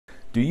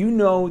Do you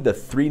know the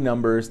three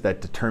numbers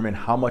that determine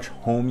how much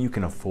home you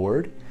can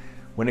afford?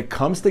 When it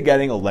comes to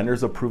getting a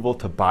lender's approval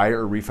to buy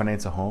or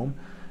refinance a home,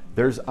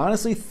 there's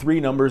honestly three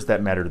numbers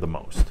that matter the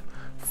most.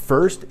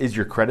 First is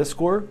your credit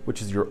score,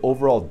 which is your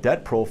overall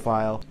debt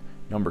profile.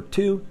 Number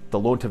two, the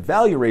loan to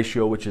value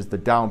ratio, which is the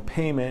down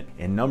payment.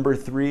 And number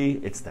three,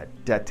 it's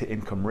that debt to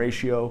income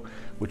ratio,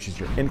 which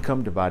is your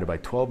income divided by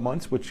 12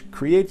 months, which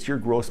creates your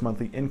gross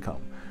monthly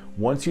income.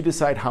 Once you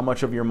decide how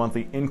much of your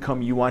monthly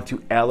income you want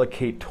to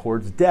allocate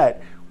towards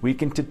debt, we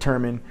can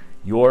determine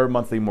your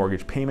monthly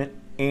mortgage payment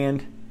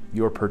and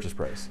your purchase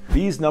price.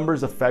 These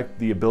numbers affect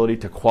the ability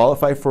to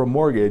qualify for a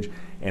mortgage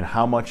and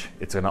how much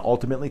it's going to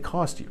ultimately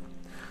cost you.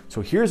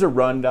 So here's a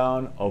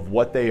rundown of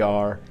what they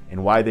are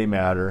and why they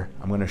matter.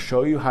 I'm going to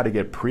show you how to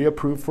get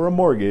pre-approved for a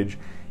mortgage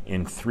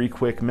in 3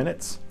 quick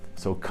minutes.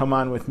 So come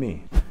on with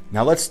me.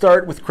 Now let's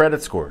start with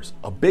credit scores.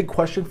 A big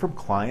question from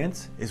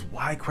clients is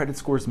why credit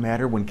scores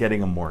matter when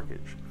getting a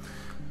mortgage.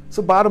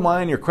 So bottom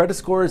line, your credit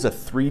score is a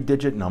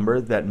 3-digit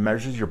number that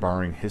measures your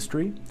borrowing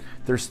history.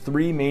 There's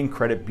 3 main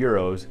credit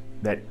bureaus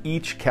that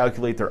each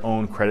calculate their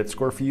own credit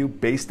score for you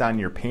based on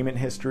your payment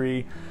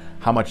history,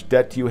 how much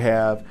debt you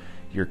have,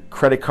 your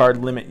credit card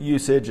limit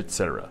usage,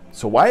 etc.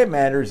 So why it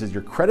matters is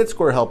your credit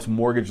score helps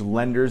mortgage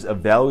lenders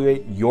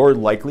evaluate your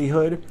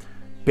likelihood,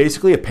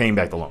 basically of paying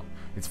back the loan.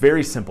 It's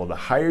very simple. The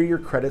higher your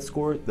credit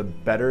score, the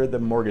better the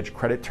mortgage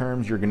credit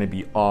terms you're going to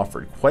be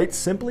offered. Quite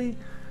simply,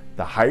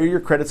 the higher your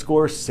credit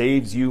score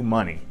saves you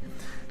money.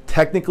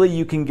 Technically,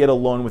 you can get a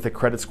loan with a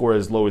credit score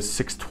as low as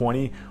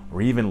 620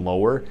 or even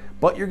lower,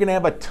 but you're going to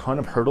have a ton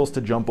of hurdles to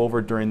jump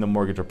over during the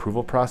mortgage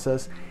approval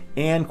process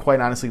and quite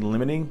honestly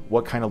limiting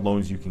what kind of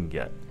loans you can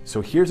get. So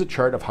here's a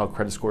chart of how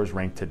credit scores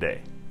rank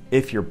today.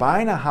 If you're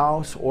buying a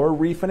house or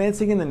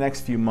refinancing in the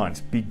next few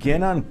months,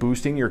 begin on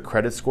boosting your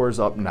credit scores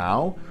up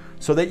now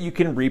so that you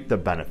can reap the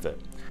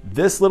benefit.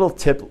 This little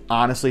tip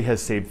honestly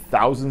has saved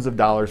thousands of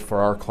dollars for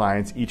our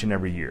clients each and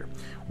every year.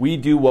 We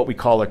do what we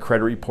call a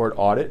credit report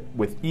audit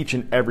with each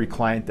and every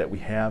client that we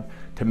have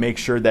to make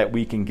sure that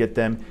we can get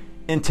them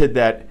into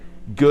that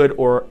good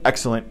or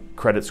excellent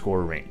credit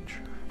score range.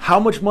 How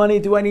much money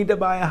do I need to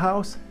buy a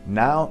house?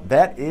 Now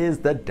that is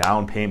the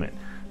down payment,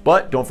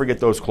 but don't forget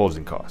those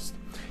closing costs.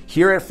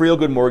 Here at Friel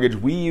Good Mortgage,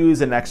 we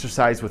use an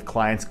exercise with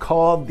clients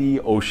called the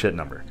oh shit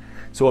number.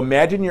 So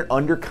imagine you're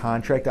under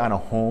contract on a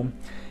home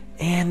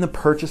and the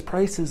purchase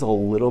price is a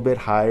little bit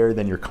higher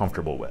than you're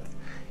comfortable with.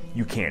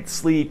 You can't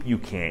sleep, you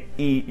can't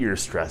eat, you're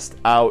stressed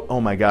out.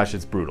 Oh my gosh,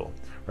 it's brutal,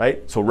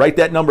 right? So write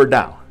that number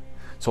down.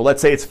 So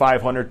let's say it's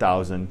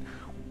 $500,000.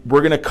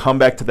 We're gonna come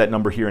back to that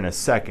number here in a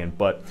second,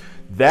 but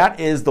that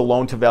is the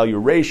loan to value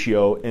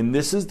ratio, and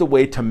this is the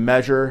way to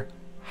measure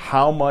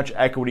how much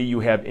equity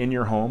you have in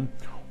your home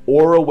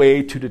or a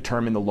way to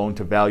determine the loan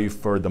to value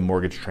for the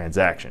mortgage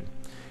transaction.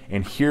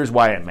 And here's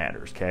why it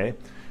matters, okay?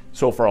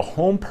 So for a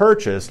home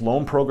purchase,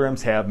 loan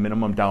programs have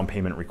minimum down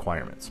payment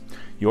requirements.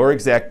 Your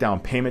exact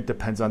down payment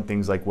depends on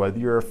things like whether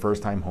you're a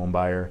first-time home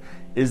buyer,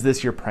 is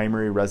this your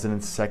primary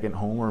residence, second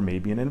home, or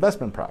maybe an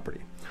investment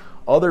property.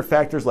 Other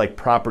factors like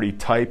property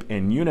type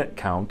and unit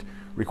count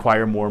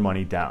require more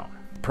money down.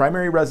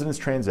 Primary residence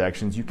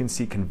transactions, you can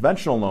see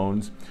conventional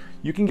loans,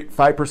 you can get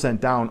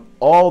 5% down,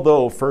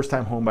 although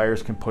first-time home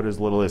buyers can put as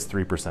little as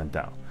 3%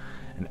 down.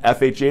 An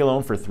FHA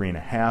loan for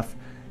 3.5%,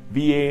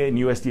 VA and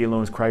USDA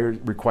loans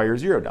require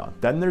 0 down.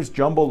 Then there's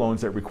jumbo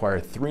loans that require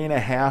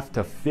 3.5%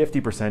 to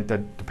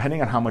 50% depending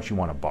on how much you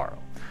want to borrow.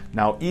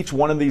 Now each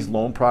one of these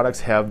loan products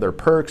have their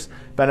perks,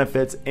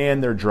 benefits,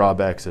 and their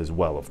drawbacks as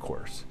well, of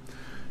course.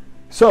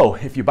 So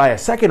if you buy a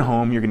second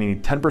home, you're going to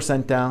need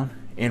 10% down.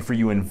 And for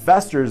you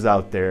investors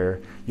out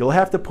there, you'll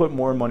have to put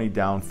more money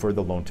down for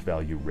the loan to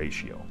value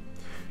ratio.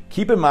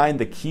 Keep in mind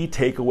the key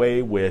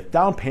takeaway with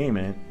down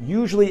payment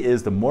usually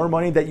is the more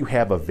money that you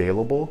have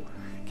available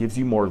gives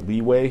you more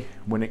leeway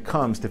when it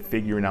comes to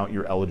figuring out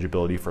your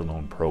eligibility for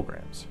loan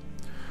programs.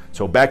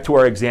 So back to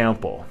our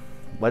example.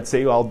 Let's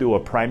say I'll do a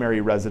primary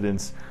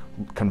residence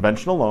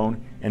conventional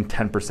loan and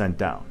 10%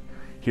 down.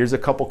 Here's a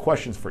couple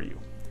questions for you.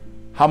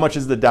 How much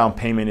is the down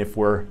payment if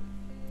we're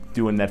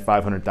doing that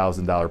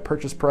 $500,000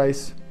 purchase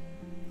price?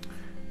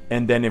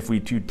 And then if we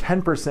do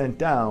 10%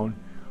 down,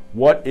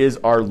 what is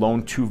our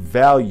loan to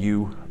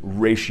value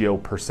ratio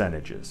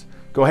percentages?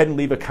 Go ahead and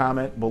leave a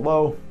comment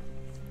below.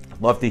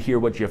 Love to hear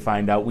what you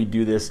find out. We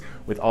do this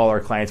with all our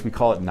clients. We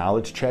call it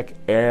knowledge check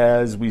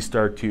as we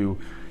start to,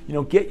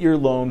 get your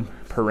loan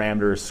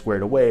parameters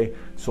squared away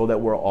so that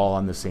we're all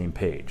on the same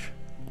page.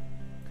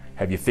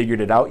 Have you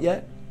figured it out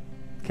yet?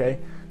 Okay,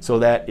 so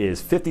that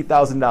is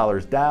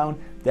 $50,000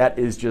 down. That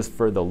is just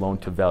for the loan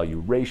to value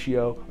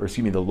ratio, or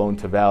excuse me, the loan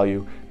to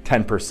value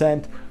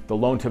 10%. The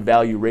loan to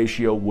value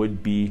ratio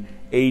would be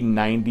a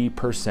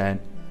 90%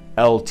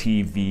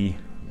 LTV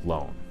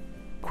loan.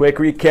 Quick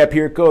recap,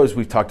 here it goes.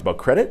 We've talked about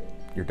credit,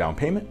 your down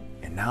payment,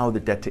 and now the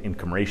debt to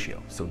income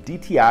ratio. So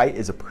DTI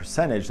is a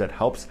percentage that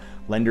helps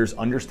lenders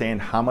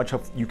understand how much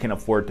you can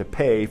afford to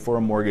pay for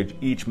a mortgage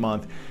each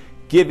month,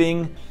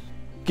 given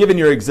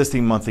your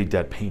existing monthly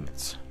debt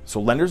payments. So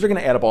lenders are going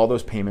to add up all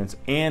those payments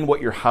and what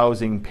your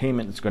housing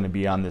payment is going to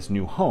be on this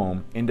new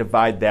home and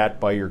divide that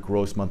by your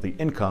gross monthly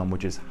income,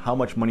 which is how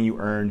much money you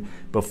earn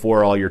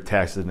before all your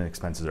taxes and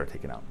expenses are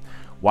taken out.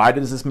 Why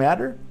does this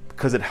matter?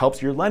 Because it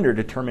helps your lender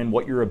determine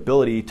what your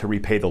ability to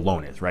repay the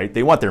loan is, right?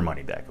 They want their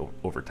money back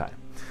over time.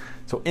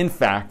 So in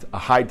fact, a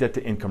high debt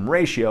to income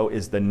ratio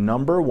is the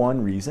number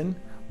one reason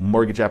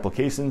mortgage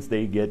applications,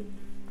 they get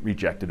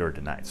rejected or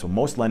denied. So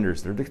most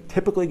lenders, they're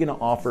typically going to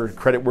offer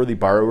creditworthy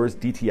borrowers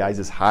DTIs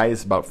as high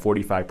as about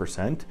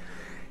 45%.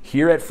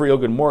 Here at Friel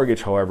Good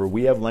Mortgage, however,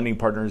 we have lending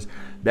partners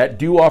that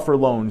do offer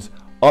loans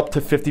up to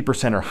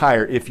 50% or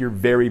higher if you're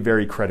very,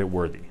 very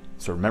creditworthy.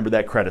 So remember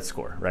that credit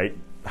score, right?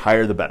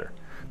 Higher the better.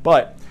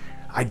 But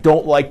I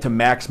don't like to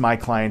max my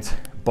clients'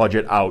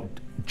 budget out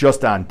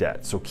just on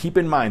debt. So keep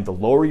in mind, the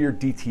lower your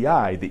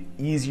DTI, the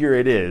easier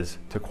it is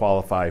to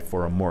qualify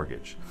for a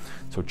mortgage.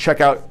 So check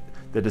out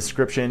the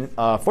description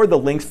for the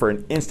links for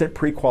an instant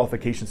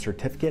pre-qualification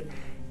certificate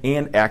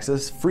and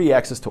free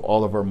access to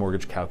all of our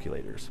mortgage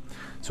calculators.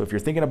 So if you're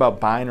thinking about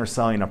buying or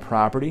selling a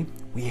property,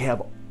 we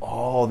have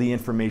all the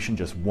information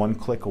just one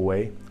click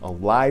away, a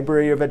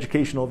library of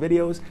educational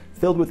videos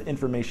filled with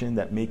information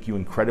that make you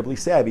incredibly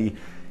savvy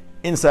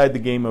inside the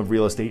game of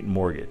real estate and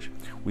mortgage.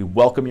 We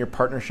welcome your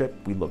partnership.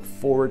 We look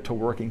forward to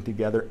working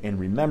together. And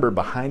remember,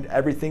 behind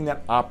everything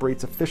that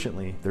operates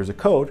efficiently, there's a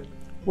code.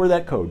 We're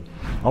that code.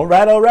 All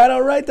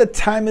right. The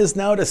time is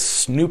now to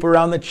snoop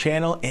around the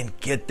channel and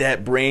get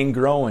that brain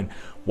growing.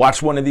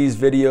 Watch one of these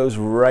videos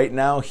right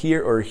now,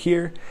 here or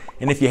here.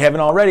 And if you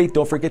haven't already,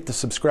 don't forget to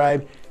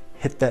subscribe,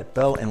 hit that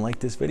bell, and like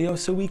this video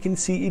so we can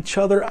see each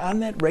other on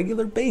that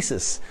regular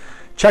basis.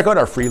 Check out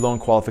our free loan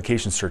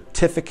qualification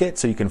certificate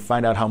so you can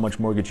find out how much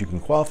mortgage you can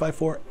qualify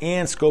for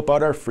and scope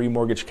out our free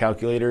mortgage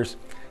calculators.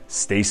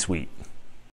 Stay sweet.